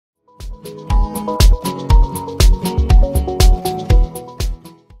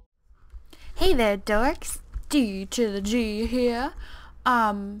Hey there, dorks. D to the G here.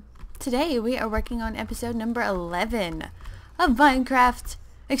 Today we are working on episode number 11 of Minecraft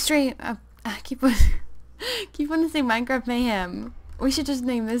Extreme. I keep wanting to say Minecraft Mayhem. We should just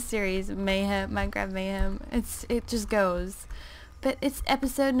name this series Mayhem, Minecraft Mayhem. It just goes. But it's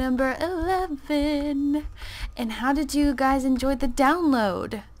episode number 11. And how did you guys enjoy the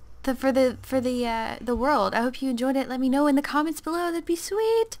download? For the world. I hope you enjoyed it. Let me know in the comments below. That'd be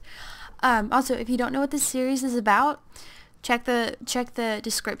sweet. Also, if you don't know what this series is about, check the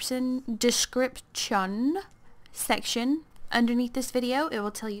description section underneath this video. It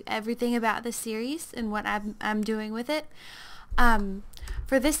will tell you everything about the series and what I'm doing with it.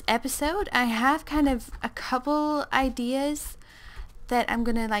 For this episode, I have kind of a couple ideas that I'm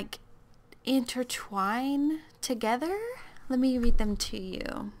gonna like intertwine together. Let me read them to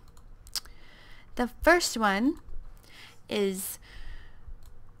you. The first one is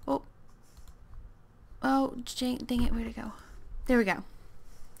oh, dang it, where'd it go? There we go.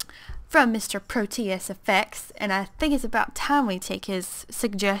 From Mr. Proteus Effects, and I think it's about time we take his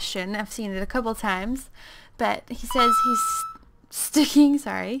suggestion. I've seen it a couple times, but he says he's sticking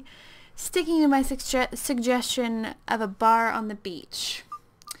to my suggestion of a bar on the beach.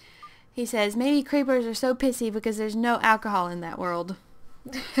 He says, maybe creepers are so pissy because there's no alcohol in that world.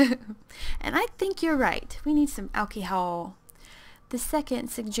 And I think you're right. We need some alcohol. The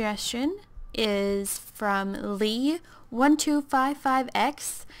second suggestion is from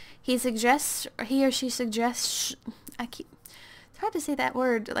Lee1255X. He or she suggests, it's hard to say that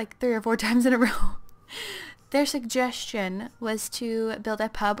word like 3 or 4 times in a row. Their suggestion was to build a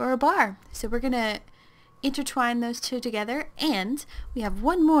pub or a bar. So we're going to intertwine those two together, and we have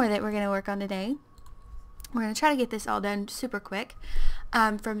one more that we're going to work on today. We're going to try to get this all done super quick.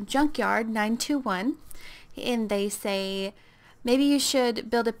 From Junkyard921, and they say, maybe you should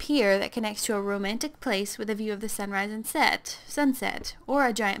build a pier that connects to a romantic place with a view of the sunrise and sunset, or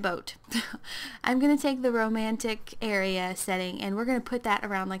a giant boat. I'm going to take the romantic area setting, and we're going to put that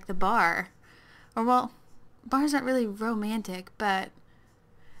around like the bar. Or, well, bars aren't really romantic, but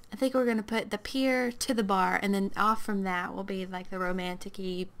I think we're going to put the pier to the bar, and then off from that will be like the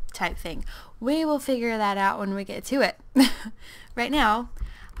romantic-y type thing. We will figure that out when we get to it. Right now,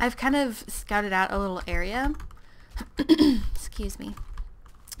 I've kind of scouted out a little area. Excuse me.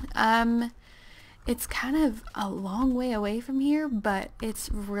 It's kind of a long way away from here, but it's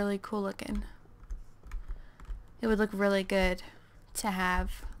really cool looking. It would look really good to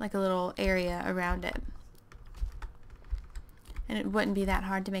have like a little area around it. And it wouldn't be that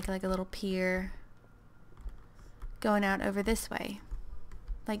hard to make like a little pier going out over this way,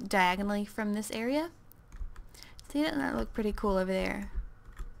 like diagonally from this area. See, doesn't that look pretty cool over there?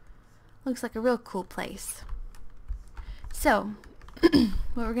 Looks like a real cool place. So, what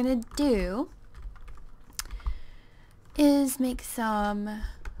we're gonna do is make some,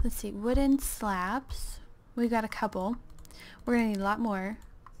 let's see, wooden slabs. We got a couple. We're gonna need a lot more.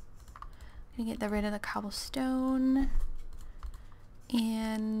 I'm gonna get rid of the cobblestone,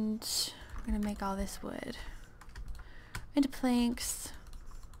 and we're gonna make all this wood into planks.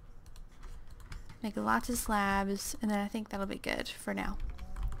 Make lots of slabs, and then I think that'll be good for now.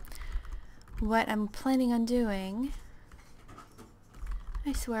 What I'm planning on doing,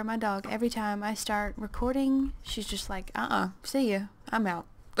 I swear my dog, every time I start recording, she's just like, see ya, I'm out.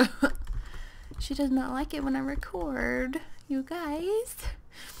 She does not like it when I record, you guys.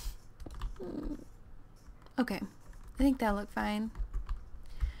 Okay, I think that'll look fine.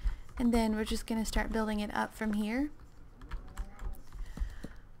 And then we're just gonna start building it up from here.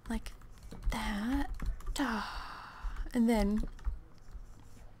 Like that. And then,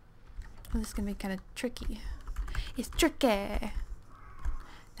 this is gonna be kind of tricky. It's tricky.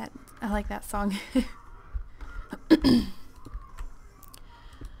 I like that song.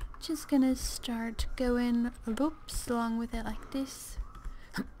 Just gonna start going whoops along with it like this.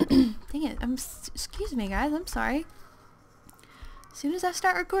 Dang it, excuse me guys, I'm sorry. As soon as I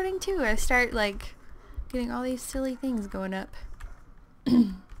start recording too, I start like getting all these silly things going up.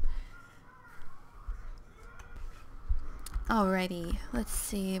 Alrighty, let's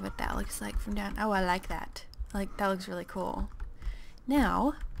see what that looks like from down. Oh, I like that. Like, that looks really cool.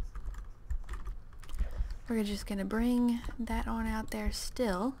 Now, we're just gonna bring that on out there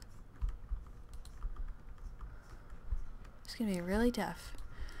still. It's gonna be really tough.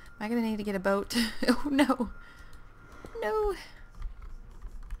 Am I gonna need to get a boat? Oh no. No.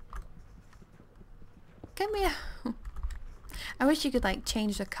 Come here. I wish you could like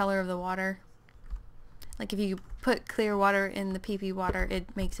change the color of the water. Like if you put clear water in the pee-pee water,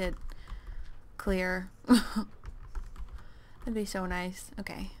 it makes it clear. That'd be so nice.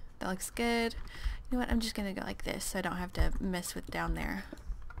 Okay, That looks good. You know what? I'm just gonna go like this so I don't have to mess with down there.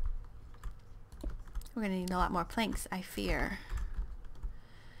 We're gonna need a lot more planks, I fear.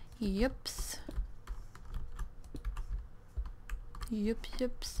 Yups.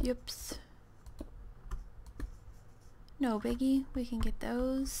 Yups. No biggie. We can get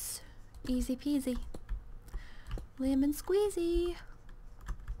those. Easy peasy. Lemon squeezy.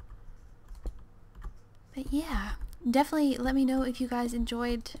 But yeah, definitely let me know if you guys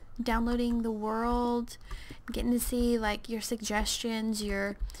enjoyed downloading the world, getting to see like your suggestions,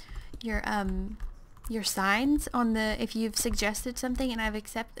 your signs on the, if you've suggested something and I've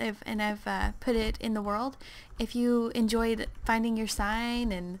put it in the world. If you enjoyed finding your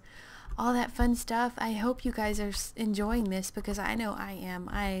sign and all that fun stuff, I hope you guys are enjoying this, because I know I am.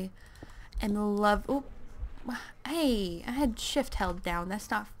 I am oh, hey, I had shift held down. That's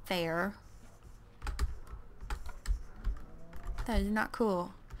not fair. That is not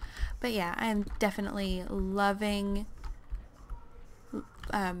cool. But yeah, I am definitely loving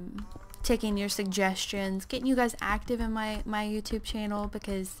taking your suggestions, getting you guys active in my YouTube channel,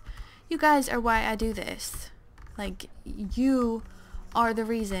 because you guys are why I do this. Like, you are the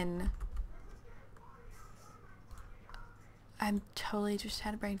reason. I'm totally just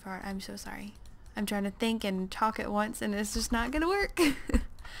had a brain fart. I'm so sorry. I'm trying to think and talk at once and it's just not gonna work.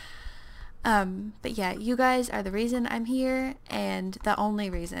 But yeah, you guys are the reason I'm here, and the only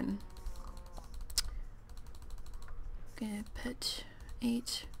reason. I'm gonna put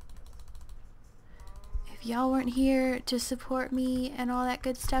 8. If y'all weren't here to support me and all that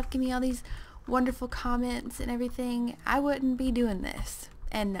good stuff, give me all these wonderful comments and everything, I wouldn't be doing this.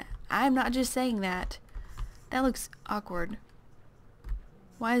 And I'm not just saying that. That looks awkward.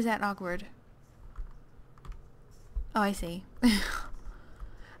 Why is that awkward? Oh, I see.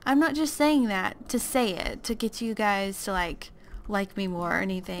 I'm not just saying that to say it, to get you guys to like me more or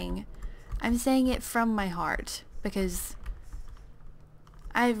anything. I'm saying it from my heart, because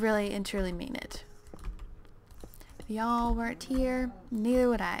I really and truly mean it. If y'all weren't here, neither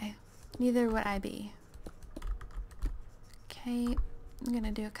would I. Neither would I be. Okay, I'm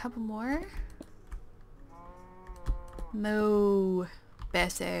gonna do a couple more. Moo.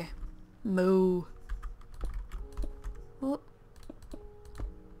 Bessie. Moo. Whoop.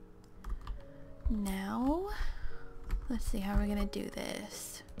 Now, let's see how we're gonna do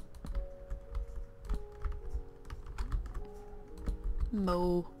this.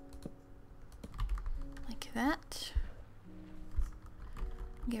 Moo. Like that.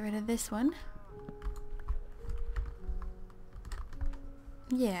 Get rid of this one.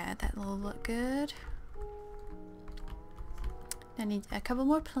 Yeah, that'll look good. I need a couple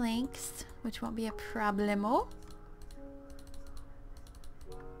more planks, which won't be a problemo.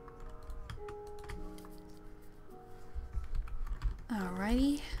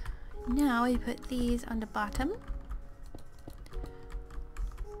 Alrighty, now we put these on the bottom,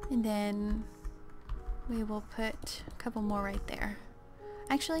 and then we will put a couple more right there.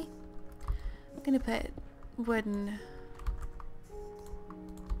 Actually, I'm gonna put wooden,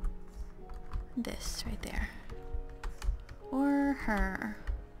 this right there, or her.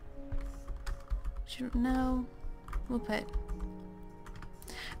 No, we'll put,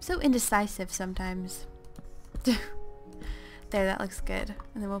 I'm so indecisive sometimes. There, that looks good.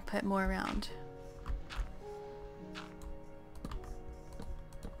 And then we'll put more around.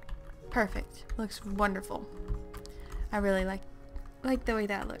 Perfect. Looks wonderful. I really like the way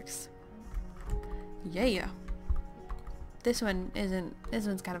that looks. Yeah. This one's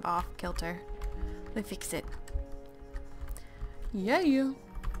kind of off kilter. We fix it. Yeah.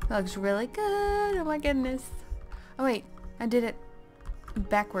 That looks really good. Oh my goodness. Oh wait, I did it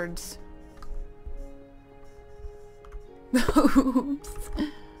backwards. Oops.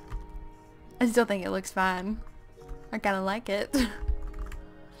 I still think it looks fine. I kind of like it.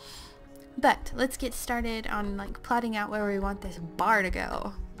 But let's get started on like plotting out where we want this bar to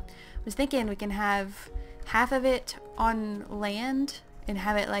go. I was thinking we can have half of it on land and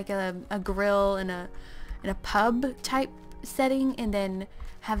have it like a grill in a pub type setting, and then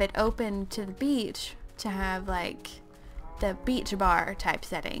have it open to the beach to have like the beach bar type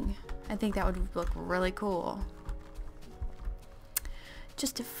setting. I think that would look really cool.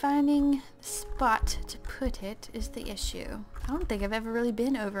 Just finding the spot to put it is the issue. I don't think I've ever really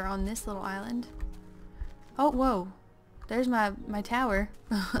been over on this little island. Oh, whoa. There's my tower.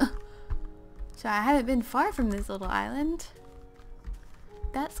 So I haven't been far from this little island.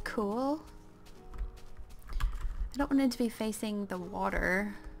 That's cool. I don't want it to be facing the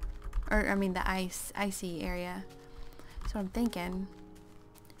water. Or, I mean the icy area. So I'm thinking,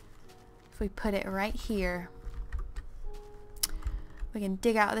 if we put it right here, We can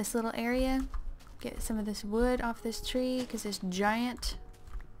dig out this little area, get some of this wood off this tree, because this giant,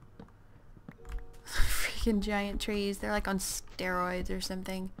 freaking giant trees, they're like on steroids or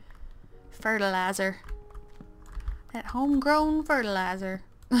something. Fertilizer. That homegrown fertilizer.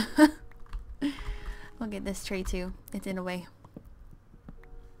 We'll get this tree too. It's in a way.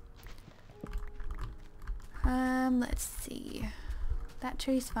 Let's see. That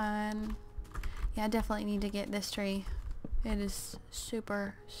tree's fine. Yeah, I definitely need to get this tree. It is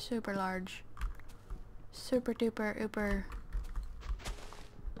super, super large. Super duper ooper.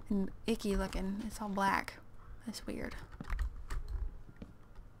 And icky looking. It's all black. That's weird.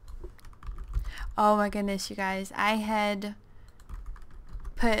 Oh my goodness, you guys. I had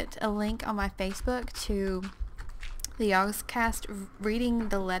put a link on my Facebook to the Yogscast reading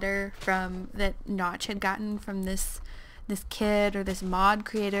the letter from that Notch had gotten from this kid or this mod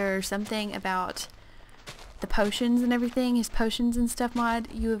creator or something about the potions and everything, his potions and stuff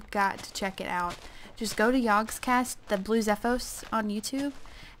mod. You have got to check it out. Just go to Yogscast, the Blue Zephos on YouTube,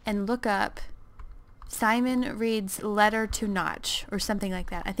 and look up Simon Reed's letter to Notch or something like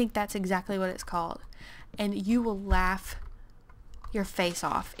that. I think that's exactly what it's called. And you will laugh your face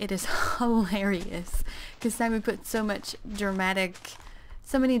off. It is hilarious because Simon put so many dramatic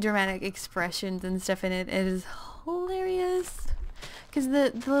expressions and stuff in it. It is hilarious because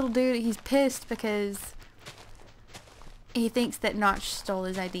the little dude, he's pissed because he thinks that Notch stole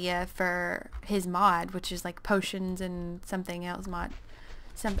his idea for his mod, which is like potions and something else mod.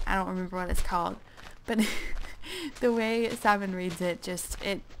 I don't remember what it's called, but the way Simon reads it,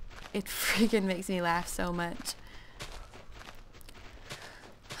 it freaking makes me laugh so much.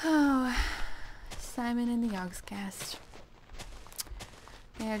 Oh, Simon and the Yogscast.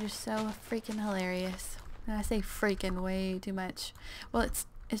 They are just so freaking hilarious. And I say freaking way too much. Well,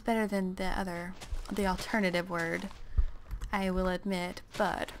 it's better than the alternative word, I will admit,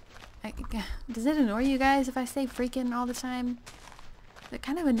 but does it annoy you guys if I say freaking all the time? It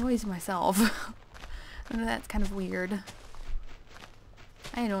kind of annoys myself. I know that's kind of weird.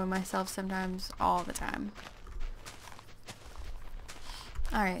 I annoy myself sometimes all the time.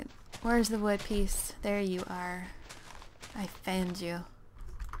 Alright, where's the wood piece? There you are. I found you.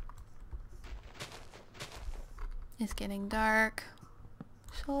 It's getting dark.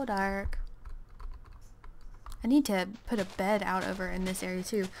 So dark. I need to put a bed out over in this area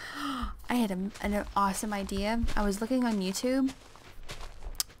too. I had an awesome idea. I was looking on YouTube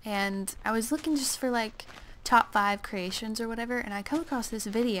and I was looking just for like top 5 creations or whatever, and I come across this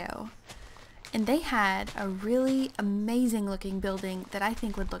video and they had a really amazing looking building that I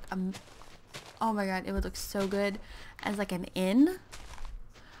think would look oh my god, it would look so good as like an inn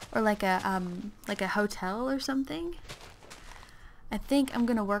or like a hotel or something. I think I'm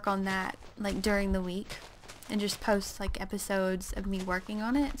gonna work on that like during the week and just post like episodes of me working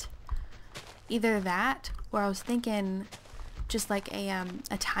on it. Either that, or I was thinking just like a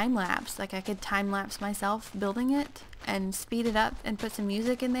time lapse, like I could time lapse myself building it and speed it up and put some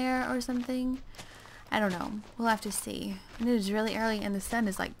music in there or something. I don't know. We'll have to see. And it is really early and the sun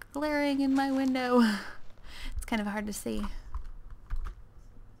is like glaring in my window. It's kind of hard to see.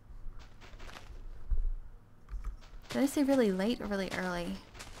 Did I say really late or really early?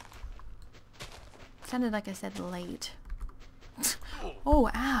 It sounded like I said late. Oh,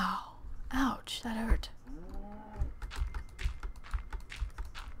 ow. Ouch, that hurt.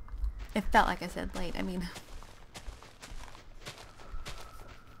 It felt like I said late, I mean.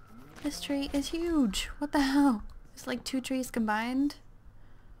 This tree is huge. What the hell? It's like 2 trees combined.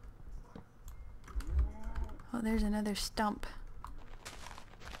 Oh, there's another stump.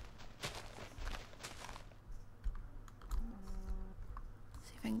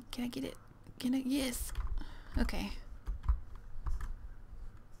 See if can I get it? Yes. Okay.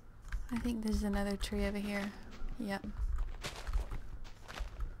 I think there's another tree over here. Yep.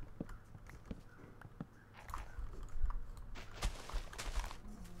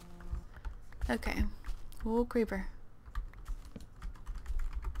 Okay. Ooh, creeper.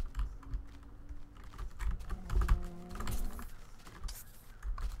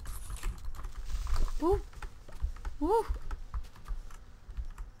 Ooh. Woo.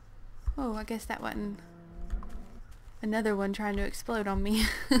 Oh, I guess that wasn't another one trying to explode on me.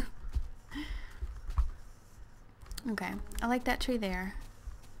 Okay. I like that tree there.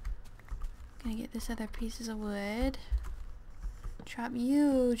 Gonna get this other pieces of wood. Chop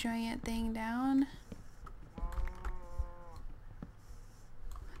you, giant thing, down.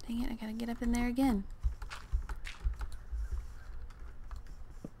 Dang it, I gotta get up in there again.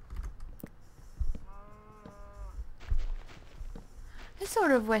 I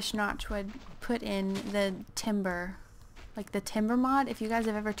sort of wish Notch would put in the timber like the timber mod. If you guys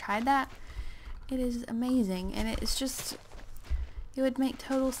have ever tried that, it is amazing, and it's just, it would make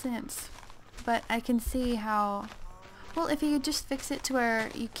total sense. But I can see how, well, if you just fix it to where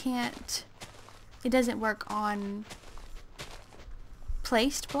you can't, it doesn't work on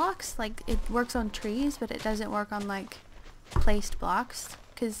placed blocks, like it works on trees, but it doesn't work on like placed blocks,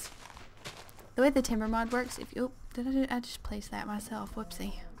 because the way the timber mod works, if you, I just placed that myself,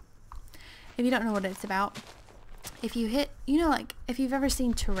 whoopsie. If you don't know what it's about, if you hit, you know, like if you've ever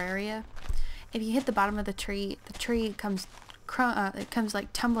seen Terraria, if you hit the bottom of the tree comes it comes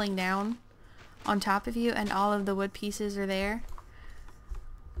like tumbling down on top of you, and all of the wood pieces are there.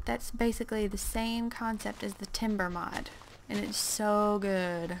 That's basically the same concept as the timber mod, and it's so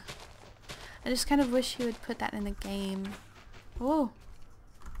good. I just kind of wish you would put that in the game. Oh,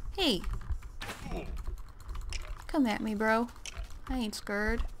 hey, come at me, bro. I ain't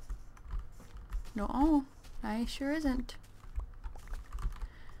scared. No, I sure isn't.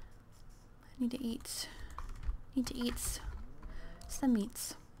 I need to eat. Some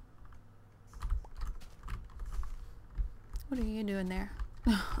meats. What are you doing there?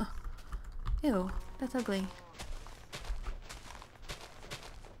 Ew, that's ugly.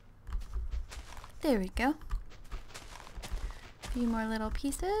 There we go. A few more little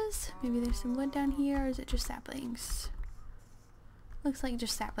pieces. Maybe there's some wood down here, or is it just saplings? Looks like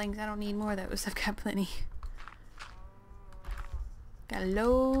just saplings. I don't need more of those. I've got plenty. Got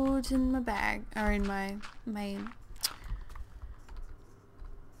loads in my bag, or in my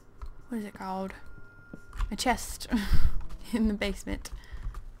what is it called? My chest in the basement.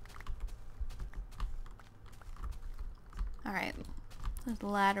 Alright, let's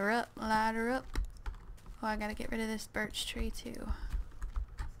ladder up. Oh, I gotta get rid of this birch tree too.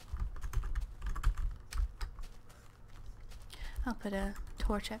 I'll put a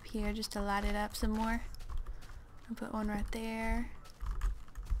torch up here just to light it up some more. I'll put one right there.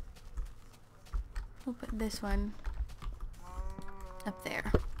 We'll put this one up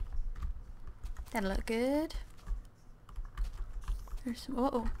there. That'll look good. There's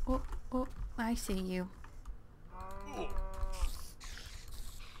some, oh, I see you.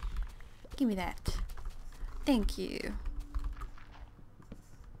 Give me that. Thank you.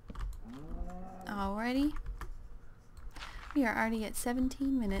 Alrighty. We are already at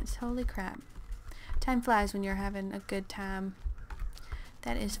 17 minutes. Holy crap. Time flies when you're having a good time.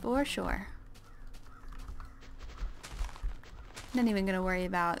 That is for sure. Not even gonna worry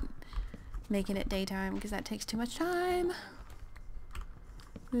about making it daytime because that takes too much time.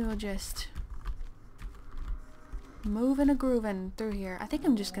 We will just moving and grooving through here. I think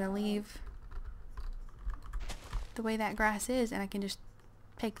I'm just gonna leave the way that grass is, and I can just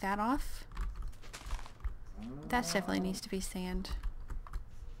take that off. That definitely needs to be sand.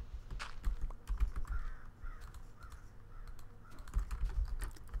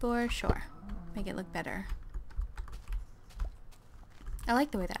 For sure. Make it look better. I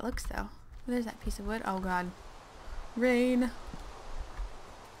like the way that looks though. There's that piece of wood. Oh god. Rain.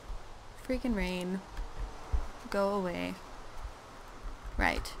 Freaking rain. Go away.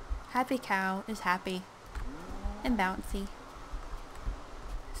 Right. Happy cow is happy. And bouncy.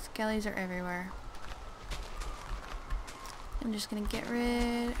 Skellies are everywhere. I'm just gonna get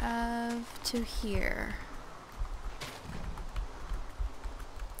rid of to here.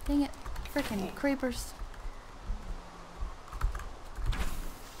 Dang it. Frickin' creepers.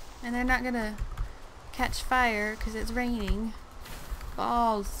 And they're not gonna catch fire because it's raining.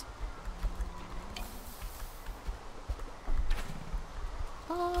 Balls.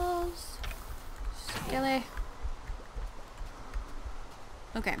 Balls. Skelly.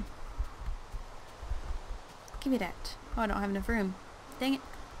 Okay. Give me that. Oh, I don't have enough room. Dang it.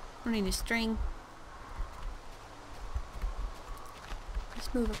 I don't need a string.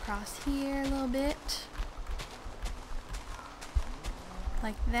 Let's move across here a little bit.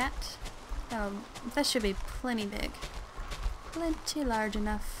 Like that. That should be plenty big. Plenty large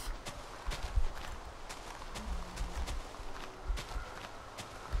enough.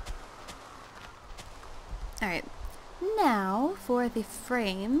 Alright. Now for the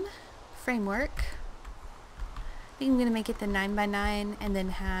framework. I think I'm gonna make it the 9x9 and then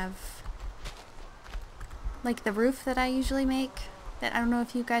have like the roof that I usually make. That I don't know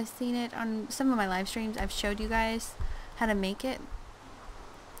if you guys seen it on some of my live streams. I've showed you guys how to make it.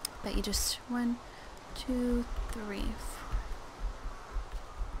 But you just 1, 2, 3, 4.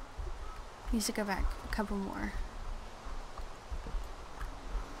 Needs to go back a couple more.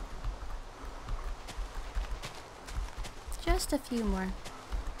 Just a few more.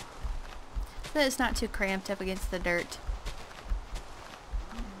 So that it's not too cramped up against the dirt.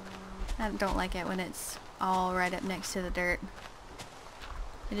 I don't like it when it's all right up next to the dirt.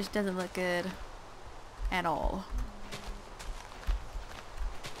 It just doesn't look good at all.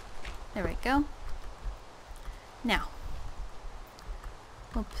 There we go. Now,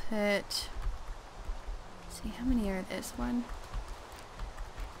 we'll put, let's see, how many are this one?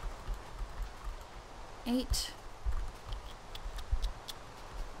 8.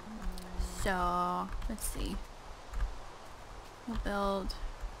 So, let's see. We'll build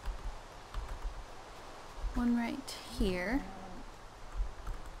one right here.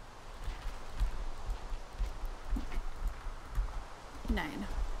 Nine.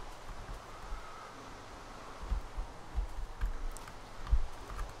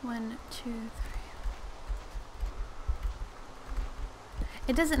 One, two, three.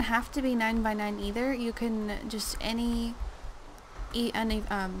 It doesn't have to be 9 by 9 either. You can just any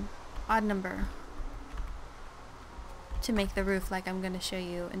odd number to make the roof, like I'm going to show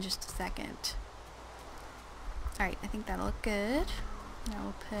you in just a second. Alright, I think that'll look good. Now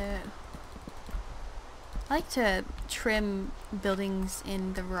we'll put... I like to trim buildings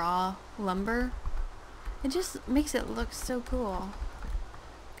in the raw lumber. It just makes it look so cool.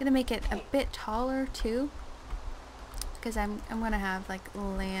 I'm gonna make it a bit taller too, because I'm gonna have like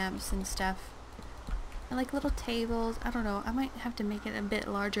lamps and stuff, and like little tables. I don't know. I might have to make it a bit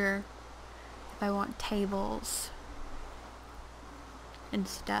larger if I want tables and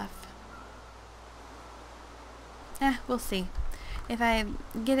stuff. We'll see. If I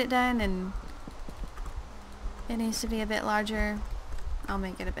get it done and it needs to be a bit larger, I'll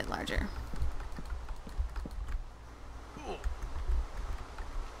make it a bit larger.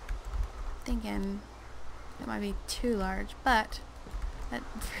 Thinking it might be too large, but that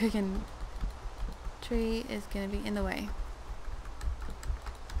friggin' tree is gonna be in the way.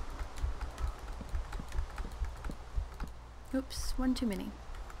 Oops, one too many.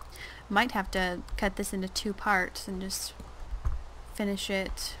 Might have to cut this into 2 parts and just finish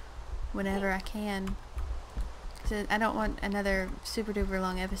it whenever I can. I don't want another super duper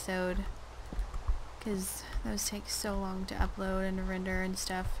long episode, because those take so long to upload and to render and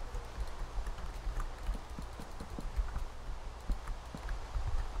stuff.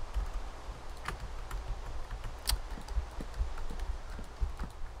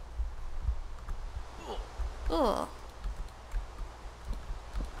 Oh.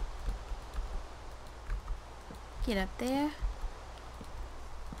 Get up there.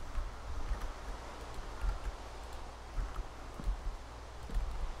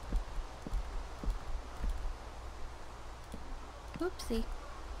 Oopsie.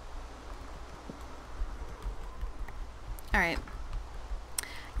 Alright.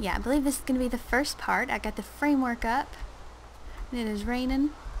 Yeah, I believe this is going to be the first part. I got the framework up. And it is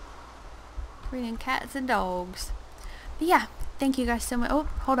raining. Raining cats and dogs. But yeah, thank you guys so much. Oh,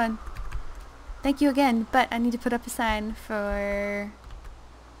 hold on. Thank you again, but I need to put up a sign for...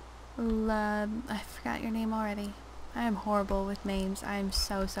 I forgot your name already. I am horrible with names. I am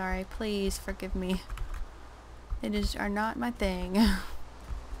so sorry. Please forgive me. It is are not my thing.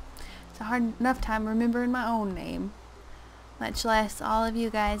 It's a hard enough time remembering my own name, much less all of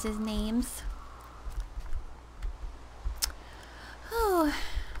you guys' names. Oh,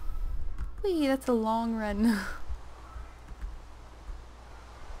 wee, that's a long run.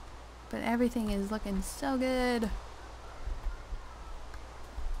 But everything is looking so good.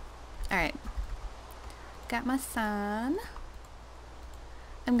 Alright. Got my sign.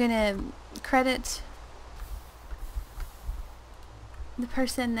 I'm gonna credit the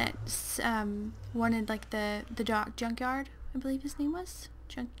person that wanted like the junkyard, I believe his name was.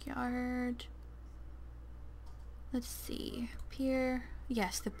 Junkyard. Let's see. Pier.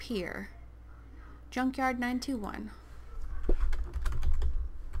 Yes, the Pier. Junkyard 921.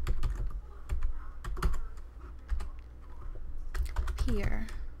 Pier.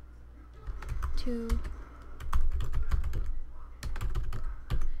 2.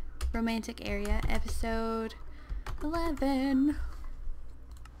 Romantic Area, episode 11.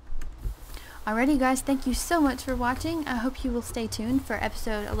 Alrighty guys, thank you so much for watching. I hope you will stay tuned for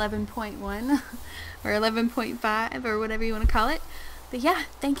episode 11.1 or 11.5 or whatever you want to call it. But yeah,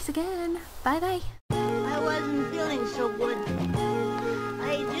 thanks again. Bye bye. I wasn't feeling so good.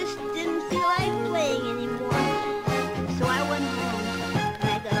 I just didn't feel like playing anymore. So I went home and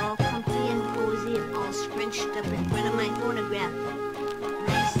I got all comfy and cozy and all scrunched up in front of my phonograph.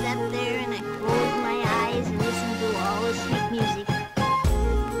 And I sat there and I closed